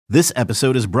This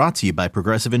episode is brought to you by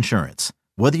Progressive Insurance.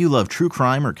 Whether you love true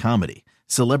crime or comedy,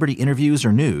 celebrity interviews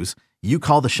or news, you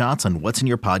call the shots on what's in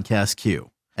your podcast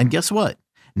queue. And guess what?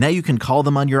 Now you can call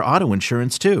them on your auto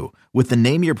insurance too with the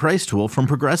Name Your Price tool from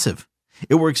Progressive.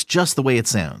 It works just the way it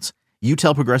sounds. You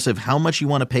tell Progressive how much you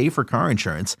want to pay for car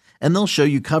insurance, and they'll show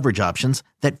you coverage options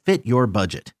that fit your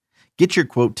budget. Get your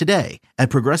quote today at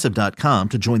Progressive.com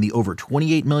to join the over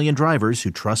 28 million drivers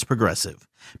who trust Progressive.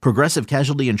 Progressive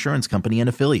Casualty Insurance Company and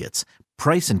Affiliates.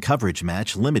 Price and coverage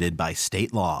match limited by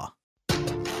state law.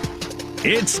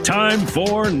 It's time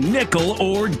for Nickel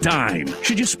or Dime.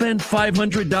 Should you spend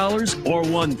 $500 or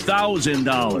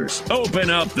 $1,000? Open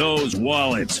up those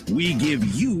wallets. We give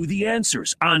you the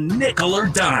answers on Nickel or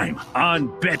Dime on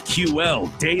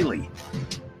BetQL Daily.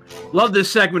 Love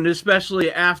this segment,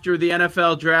 especially after the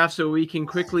NFL draft, so we can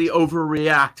quickly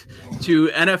overreact to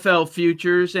NFL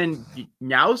futures. And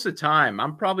now's the time.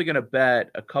 I'm probably going to bet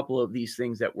a couple of these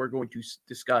things that we're going to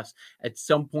discuss at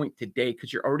some point today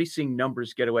because you're already seeing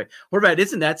numbers get away. Horvat,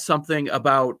 isn't that something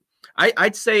about,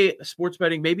 I'd say sports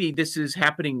betting, maybe this is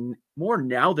happening more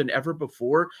now than ever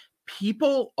before.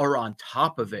 People are on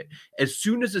top of it. As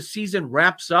soon as the season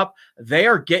wraps up, they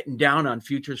are getting down on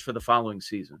futures for the following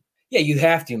season. Yeah, you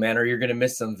have to, man, or you're going to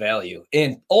miss some value.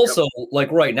 And also, like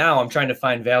right now, I'm trying to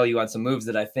find value on some moves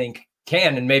that I think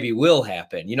can and maybe will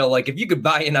happen. You know, like if you could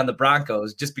buy in on the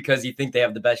Broncos just because you think they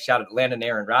have the best shot at landing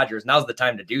Aaron Rodgers, now's the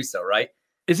time to do so, right?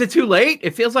 Is it too late?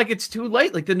 It feels like it's too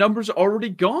late. Like the number's already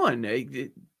gone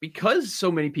because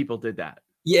so many people did that.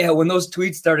 Yeah, when those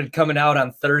tweets started coming out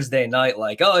on Thursday night,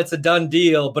 like, oh, it's a done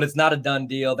deal, but it's not a done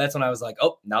deal. That's when I was like,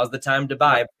 oh, now's the time to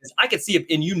buy. Because I could see it,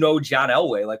 and John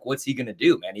Elway, like, what's he going to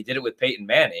do, man? He did it with Peyton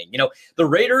Manning. You know, the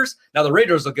Raiders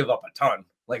will give up a ton.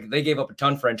 Like, they gave up a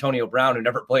ton for Antonio Brown, who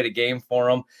never played a game for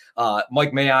him.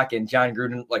 Mike Mayock and John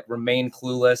Gruden, like, remain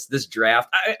clueless. This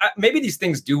draft, maybe these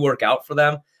things do work out for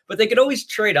them, but they could always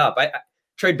trade up.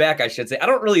 Trade back, I should say. I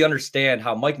don't really understand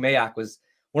how Mike Mayock was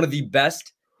one of the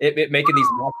best at making these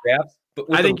mock drafts. But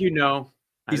I think you know.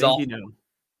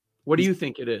 What do you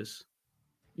think it is?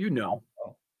 You know.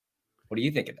 What do you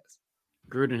think it is?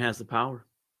 Gruden has the power.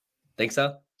 Think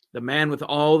so? The man with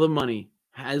all the money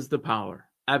has the power.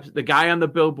 The guy on the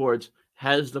billboards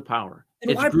has the power.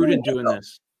 And it's Gruden doing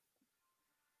this.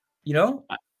 You know?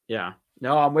 Yeah.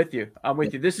 No, I'm with you.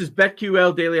 This is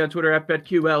BetQL Daily on Twitter at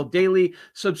BetQL Daily.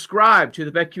 Subscribe to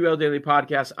the BetQL Daily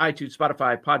podcast, iTunes,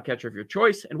 Spotify, podcatcher of your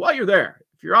choice. And while you're there,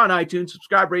 if you're on iTunes,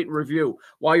 subscribe, rate, and review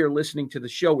while you're listening to the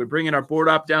show. We're bringing our board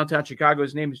up downtown Chicago.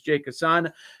 His name is Jake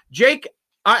Hassan. Jake,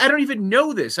 I don't even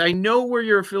know this. I know where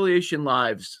your affiliation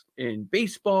lies in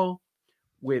baseball,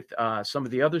 with some of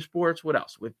the other sports. What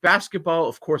else? With basketball,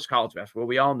 of course, college basketball.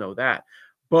 We all know that.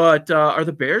 But are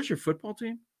the Bears your football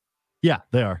team? Yeah,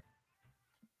 they are.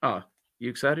 Oh,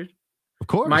 you excited? Of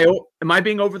course. Am I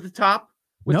being over the top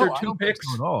with their 2 picks?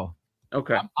 At all.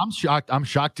 Okay. I'm shocked. I'm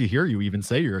shocked to hear you even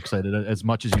say you're excited as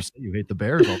much as you say you hate the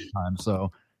Bears all the time.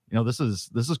 So, this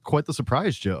is quite the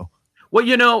surprise, Joe. Well,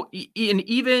 and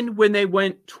even when they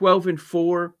went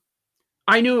 12-4,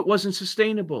 I knew it wasn't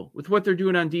sustainable with what they're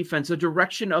doing on defense, the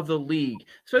direction of the league,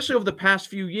 especially over the past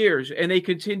few years. And they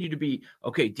continue to be,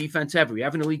 okay, defense heavy. We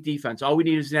have an elite defense. All we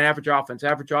need is an average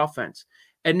offense.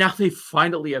 And now they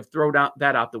finally have thrown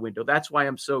that out the window. That's why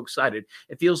I'm so excited.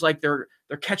 It feels like they're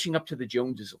catching up to the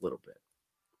Joneses a little bit.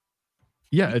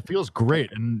 Yeah, it feels great.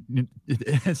 And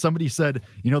somebody said,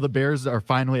 the Bears are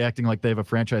finally acting like they have a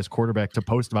franchise quarterback to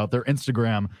post about their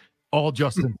Instagram, all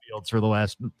Justin Fields for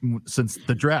since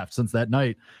the draft, since that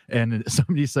night. And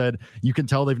somebody said, you can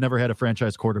tell they've never had a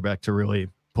franchise quarterback to really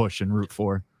push and root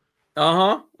for. They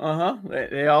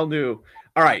all knew.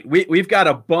 All right, we've got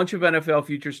a bunch of NFL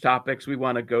futures topics we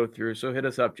want to go through. So hit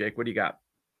us up, Jake. What do you got?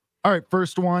 All right,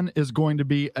 first one is going to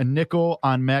be a nickel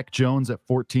on Mac Jones at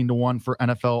 14-1 for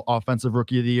NFL Offensive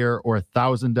Rookie of the Year, or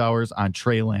 $1,000 on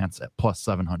Trey Lance at plus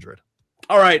 700.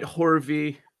 All right,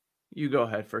 Horvey, you go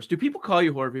ahead first. Do people call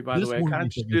you Horvey, by the way? I kind of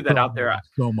just threw that out there.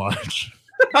 So much.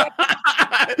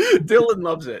 Dylan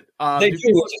loves it. They do,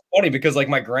 which is funny because like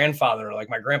my grandfather, like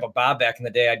my grandpa Bob back in the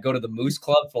day, I'd go to the Moose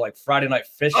Club for like Friday night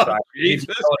fish fry. Like,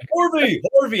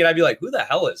 Horvey, and I'd be like, who the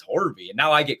hell is Horvey? And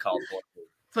now I get called Horvey.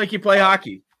 It's like you play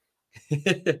hockey.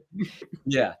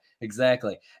 Yeah,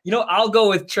 exactly. I'll go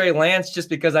with Trey Lance just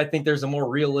because I think there's a more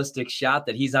realistic shot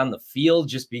that he's on the field,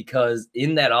 just because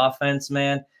in that offense,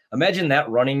 man, imagine that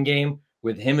running game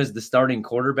with him as the starting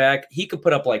quarterback. He could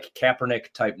put up like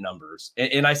Kaepernick type numbers.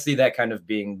 And I see that kind of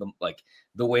being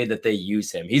the way that they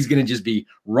use him. He's going to just be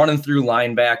running through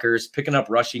linebackers, picking up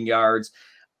rushing yards.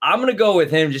 I'm going to go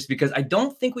with him just because I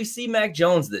don't think we see Mac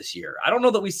Jones this year. I don't know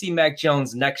that we see Mac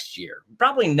Jones next year,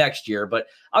 probably next year, but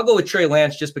I'll go with Trey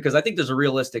Lance just because I think there's a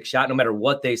realistic shot no matter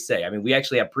what they say. I mean, we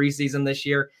actually have preseason this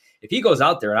year. If he goes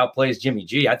out there and outplays Jimmy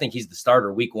G, I think he's the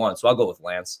starter week 1. So I'll go with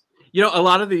Lance. You know, a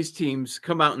lot of these teams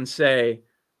come out and say,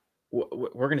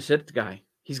 we're going to sit the guy.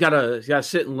 He's got to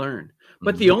sit and learn.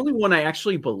 But the only one I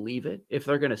actually believe it, if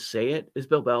they're going to say it, is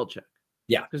Bill Belichick.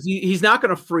 Yeah, because he's not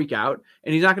going to freak out,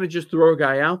 and he's not going to just throw a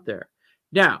guy out there.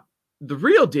 Now, the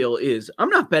real deal is I'm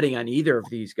not betting on either of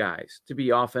these guys to be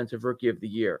offensive rookie of the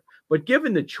year. But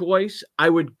given the choice, I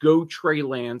would go Trey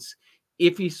Lance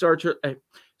if he starts.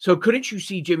 So couldn't you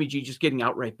see Jimmy G just getting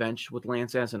outright benched with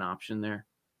Lance as an option there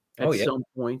at some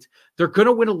point? They're going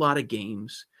to win a lot of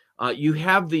games. You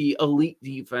have the elite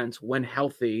defense when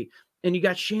healthy, and you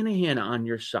got Shanahan on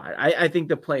your side. I think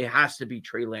the play has to be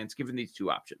Trey Lance given these two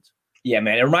options. Yeah,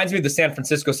 man. It reminds me of the San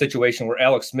Francisco situation where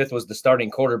Alex Smith was the starting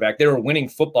quarterback. They were winning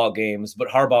football games, but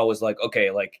Harbaugh was like,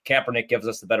 okay, like Kaepernick gives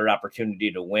us the better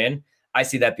opportunity to win. I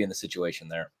see that being the situation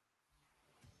there.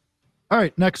 All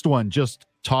right, next one. Just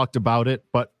talked about it,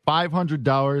 but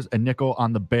 $500 a nickel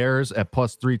on the Bears at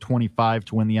plus 325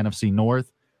 to win the NFC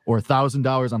North, or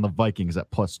 $1,000 on the Vikings at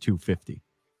plus 250.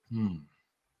 What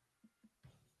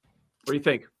do you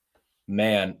think?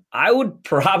 Man, I would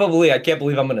probably, I can't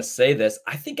believe I'm going to say this.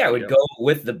 I think I would go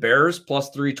with the Bears plus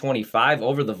 325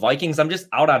 over the Vikings. I'm just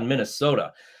out on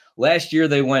Minnesota. Last year,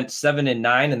 they went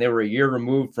 7-9, and they were a year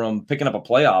removed from picking up a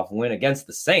playoff win against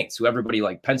the Saints, who everybody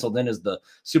like penciled in as the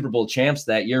Super Bowl champs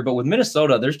that year. But with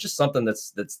Minnesota, there's just something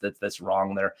that's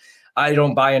wrong there. I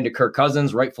don't buy into Kirk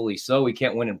Cousins, rightfully so. He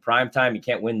can't win in primetime. He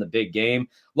can't win the big game.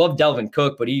 Love Delvin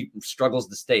Cook, but he struggles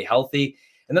to stay healthy.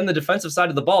 And then the defensive side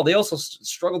of the ball, they also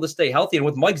struggle to stay healthy. And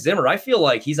with Mike Zimmer, I feel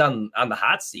like he's on the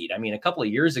hot seat. I mean, a couple of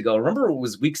years ago, remember it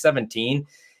was week 17,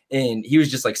 and he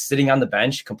was just like sitting on the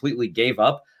bench, completely gave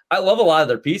up. I love a lot of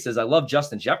their pieces. I love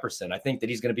Justin Jefferson. I think that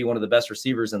he's going to be one of the best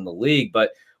receivers in the league.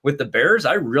 But with the Bears,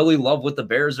 I really love what the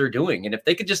Bears are doing. And if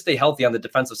they could just stay healthy on the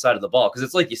defensive side of the ball, because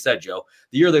it's like you said, Joe,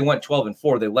 the year they went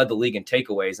 12-4, they led the league in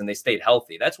takeaways and they stayed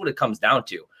healthy. That's what it comes down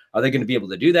to. Are they going to be able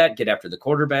to do that, get after the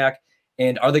quarterback?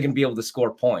 And are they going to be able to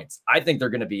score points? I think they're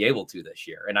going to be able to this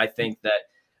year. And I think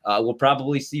that we'll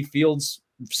probably see Fields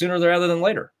sooner rather than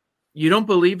later. You don't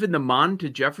believe in the Mon to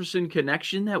Jefferson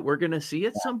connection that we're going to see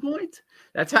at some point?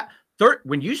 That's how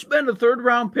when you spend a 3rd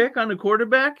round pick on a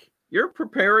quarterback, you're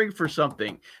preparing for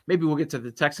something. Maybe we'll get to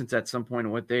the Texans at some point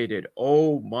and what they did.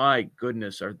 Oh my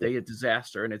goodness, are they a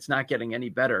disaster? And it's not getting any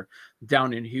better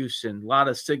down in Houston. A lot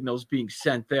of signals being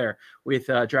sent there with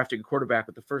drafting a quarterback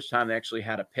with the first time they actually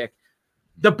had a pick.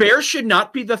 The Bears should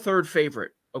not be the 3rd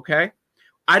favorite. Okay.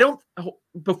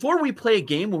 Before we play a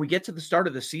game, when we get to the start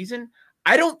of the season,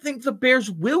 I don't think the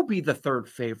Bears will be the 3rd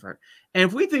favorite. And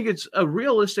if we think it's a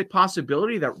realistic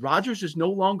possibility that Rodgers is no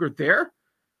longer there,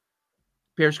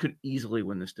 Bears could easily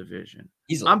win this division.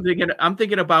 Easily. I'm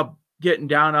thinking about getting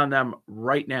down on them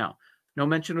right now. No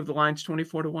mention of the Lions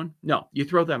 24-1. No, you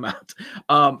throw them out.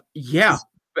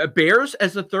 Bears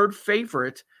as the 3rd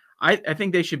favorite. I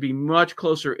think they should be much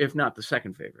closer, if not the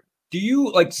 2nd favorite. Do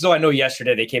you so I know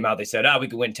yesterday they came out, they said, we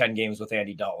could win 10 games with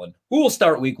Andy Dalton. Who will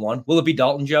start week 1? Will it be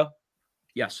Dalton, Joe?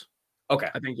 Yes. Okay.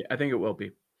 I think it will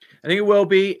be. And,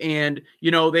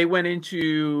 they went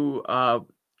into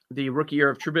the rookie year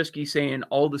of Trubisky saying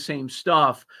all the same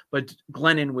stuff, but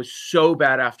Glennon was so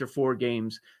bad after 4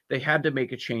 games, they had to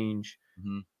make a change.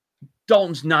 Mm-hmm.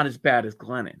 Dalton's not as bad as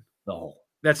Glennon. No.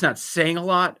 That's not saying a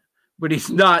lot, but he's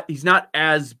not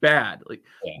as bad. Like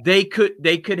they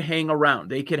could hang around.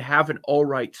 They could have an all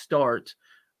right start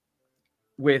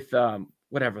with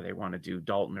whatever they want to do,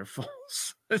 Dalton or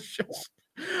Foles. It's just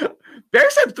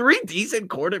Bears have 3 decent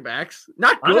quarterbacks.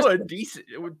 Not good, honestly.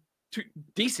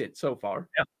 Decent so far.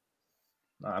 Yeah.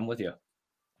 I'm with you.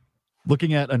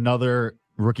 Looking at another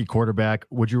rookie quarterback,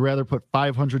 would you rather put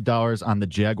 $500 on the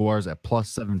Jaguars at plus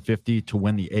 750 to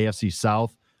win the AFC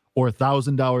South, or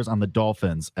 $1,000 on the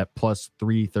Dolphins at plus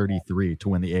 333 to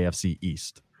win the AFC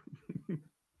East?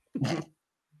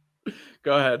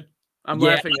 Go ahead. I'm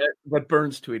laughing at what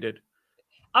Burns tweeted.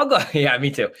 I'll go. Yeah,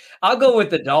 me too. I'll go with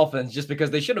the Dolphins just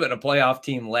because they should have been a playoff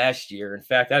team last year. In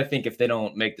fact, I think if they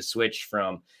don't make the switch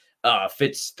from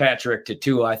Fitzpatrick to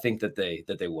Tua, I think that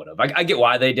they would have. I get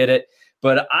why they did it,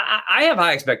 but I have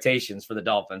high expectations for the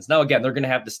Dolphins. Now, again, they're going to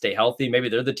have to stay healthy. Maybe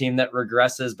they're the team that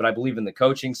regresses, but I believe in the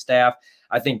coaching staff.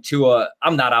 I think Tua,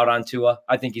 I'm not out on Tua.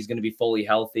 I think he's going to be fully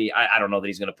healthy. I don't know that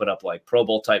he's going to put up like Pro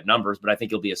Bowl type numbers, but I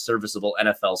think he'll be a serviceable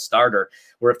NFL starter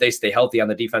where if they stay healthy on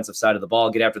the defensive side of the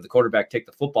ball, get after the quarterback, take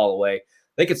the football away,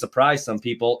 they could surprise some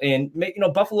people. And,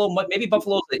 Buffalo's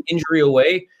the injury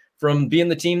away from being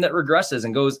the team that regresses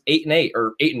and goes 8-8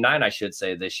 or 8-9, I should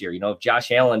say, this year. If Josh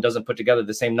Allen doesn't put together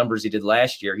the same numbers he did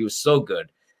last year, he was so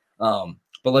good. But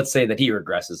let's say that he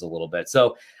regresses a little bit.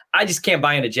 So I just can't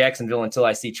buy into Jacksonville until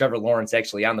I see Trevor Lawrence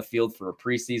actually on the field for a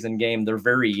preseason game. They're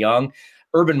very young.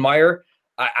 Urban Meyer,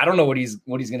 I don't know what he's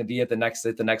going to be at the next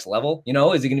level.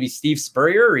 Is he going to be Steve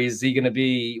Spurrier, or is he going to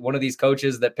be one of these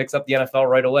coaches that picks up the NFL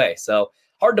right away? So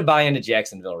hard to buy into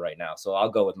Jacksonville right now. So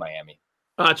I'll go with Miami.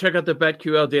 Check out the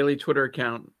BetQL Daily Twitter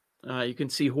account. You can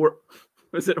see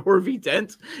was it Horvey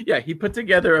Dent? Yeah, he put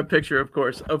together a picture, of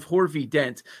course, of Horvey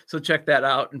Dent. So check that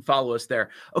out and follow us there.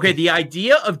 Okay, the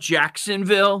idea of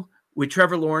Jacksonville with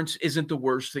Trevor Lawrence isn't the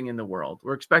worst thing in the world.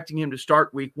 We're expecting him to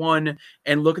start week 1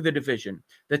 and look at the division.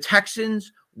 The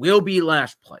Texans will be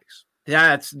last place.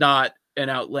 That's not an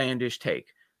outlandish take.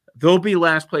 They'll be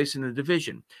last place in the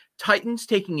division. Titans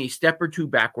taking a step or two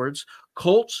backwards.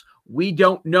 Colts, we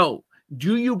don't know.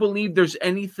 Do you believe there's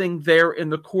anything there in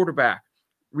the quarterback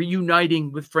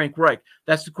reuniting with Frank Reich?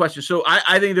 That's the question. So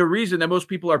I think the reason that most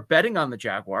people are betting on the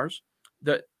Jaguars,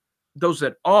 those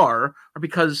that are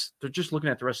because they're just looking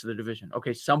at the rest of the division.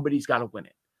 Okay, somebody's got to win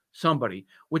it. Somebody.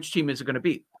 Which team is it going to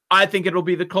be? I think it'll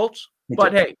be the Colts.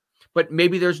 But hey,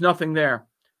 maybe there's nothing there.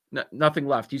 Nothing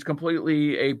left. He's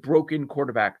completely a broken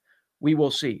quarterback. We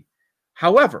will see.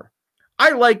 However, I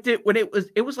liked it when it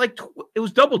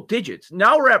was double digits.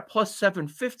 Now we're at plus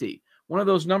 750. One of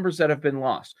those numbers that have been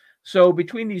lost. So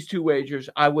between these two wagers,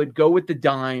 I would go with the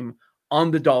dime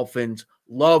on the Dolphins.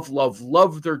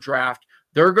 Love their draft.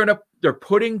 They're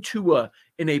putting Tua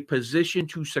in a position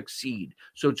to succeed.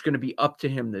 So it's going to be up to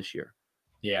him this year.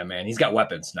 Yeah, man. He's got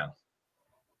weapons now.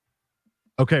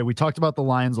 Okay, we talked about the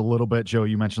Lions a little bit. Joe,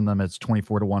 you mentioned them. It's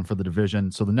 24-1 for the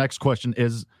division. So the next question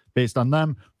is based on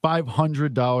them.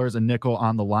 $500 a nickel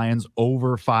on the Lions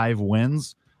over 5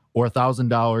 wins, or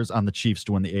 $1,000 on the Chiefs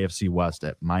to win the AFC West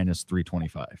at minus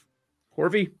 325.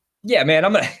 Horvey? Yeah, man,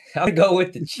 I'm gonna go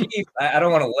with the Chiefs. I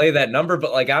don't want to lay that number,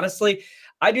 but honestly,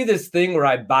 I do this thing where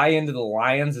I buy into the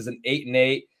Lions as an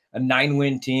 8-8, a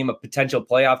 9-win team, a potential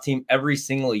playoff team every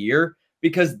single year,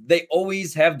 because they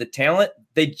always have the talent.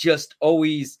 They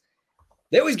always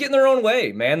get in their own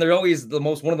way, man. They're always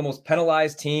one of the most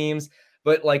penalized teams.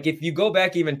 But if you go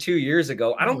back even 2 years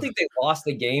ago, I don't think they lost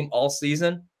a game all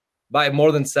season by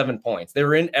more than 7 points. They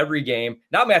were in every game.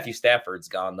 Now Matthew Stafford's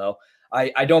gone, though.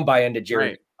 I don't buy into Jerry.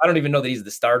 Right. I don't even know that he's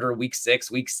the starter week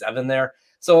 6, week 7 there.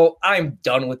 So I'm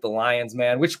done with the Lions,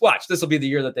 man, this will be the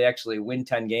year that they actually win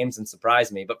 10 games and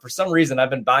surprise me. But for some reason,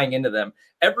 I've been buying into them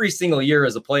every single year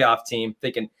as a playoff team,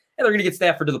 thinking, hey, they're going to get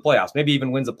Stafford to the playoffs, maybe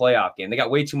even wins a playoff game. They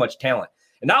got way too much talent.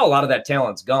 And now a lot of that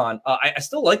talent's gone. I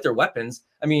still like their weapons.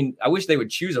 I mean, I wish they would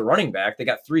choose a running back. They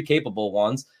got 3 capable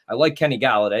ones. I like Kenny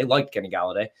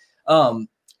Galladay.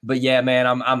 But yeah, man,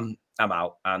 I'm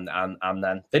out on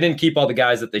them. They didn't keep all the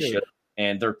guys that they should,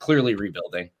 and they're clearly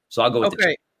rebuilding. So I'll go with the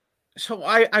Chiefs. So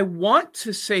I want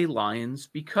to say Lions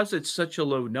because it's such a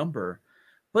low number,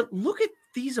 but look at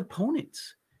these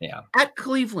opponents. Yeah. At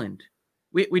Cleveland,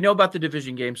 we know about the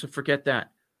division game, so forget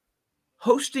that.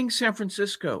 Hosting San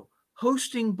Francisco,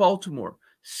 hosting Baltimore,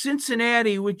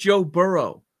 Cincinnati with Joe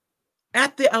Burrow,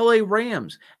 at the LA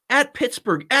Rams, at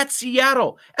Pittsburgh, at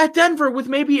Seattle, at Denver with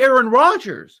maybe Aaron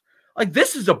Rodgers.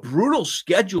 This is a brutal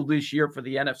schedule this year for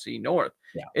the NFC North.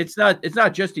 Yeah. It's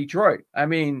not just Detroit. I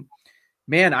mean,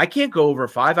 man, I can't go over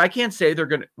 5. I can't say they're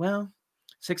going to,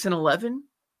 6-11.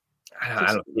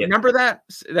 Remember that?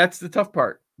 That's the tough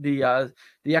part. The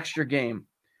extra game.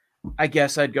 I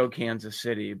guess I'd go Kansas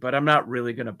City, but I'm not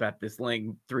really going to bet this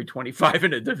laying 325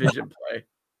 in a division play.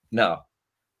 No.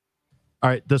 All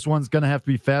right, this one's going to have to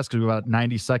be fast because we have about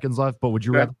 90 seconds left, but would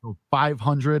you rather go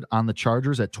 500 on the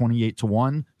Chargers at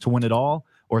 28-1 to win it all,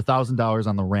 or $1,000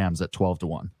 on the Rams at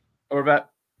 12-1? Or bet?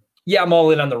 Yeah, I'm all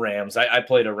in on the Rams. I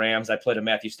played a Rams. I played a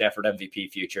Matthew Stafford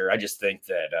MVP future. I just think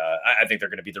that I think they're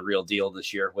going to be the real deal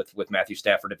this year with Matthew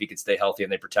Stafford if he could stay healthy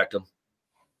and they protect him.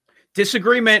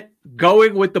 Disagreement.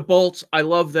 Going with the Bolts. I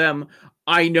love them.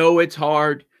 I know it's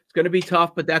hard. It's going to be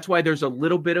tough, but that's why there's a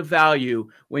little bit of value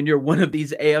when you're one of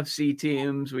these AFC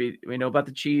teams. We know about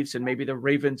the Chiefs, and maybe the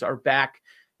Ravens are back.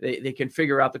 They can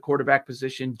figure out the quarterback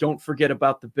position. Don't forget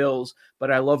about the Bills, but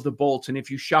I love the Bolts. And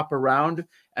if you shop around,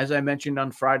 as I mentioned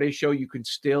on Friday's show, you can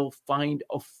still find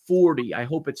a 40. I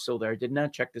hope it's still there. I did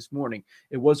not check this morning.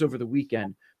 It was over the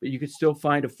weekend, but you could still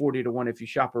find a 40-1 if you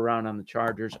shop around on the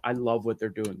Chargers. I love what they're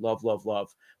doing. Love.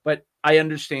 But I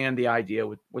understand the idea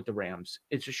with the Rams.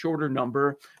 It's a shorter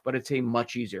number, but it's a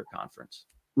much easier conference.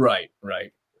 Right.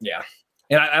 Yeah.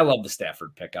 And I love the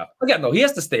Stafford pickup. Again, though, he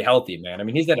has to stay healthy, man. I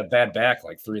mean, he's had a bad back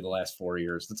 3 of the last 4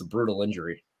 years. That's a brutal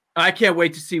injury. I can't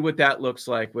wait to see what that looks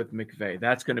like with McVay.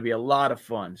 That's going to be a lot of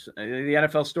fun. The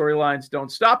NFL storylines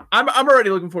don't stop. I'm already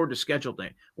looking forward to schedule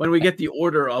day when we get the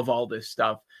order of all this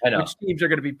stuff. I know. Which teams are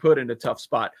going to be put in a tough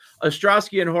spot.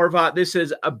 Ostrowski and Horvat, this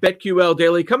is a BetQL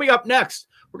Daily. Coming up next,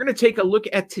 we're going to take a look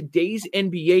at today's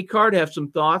NBA card, have some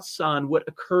thoughts on what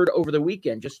occurred over the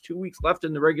weekend. Just 2 weeks left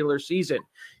in the regular season.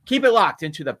 Keep it locked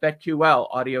into the BetQL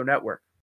Audio Network.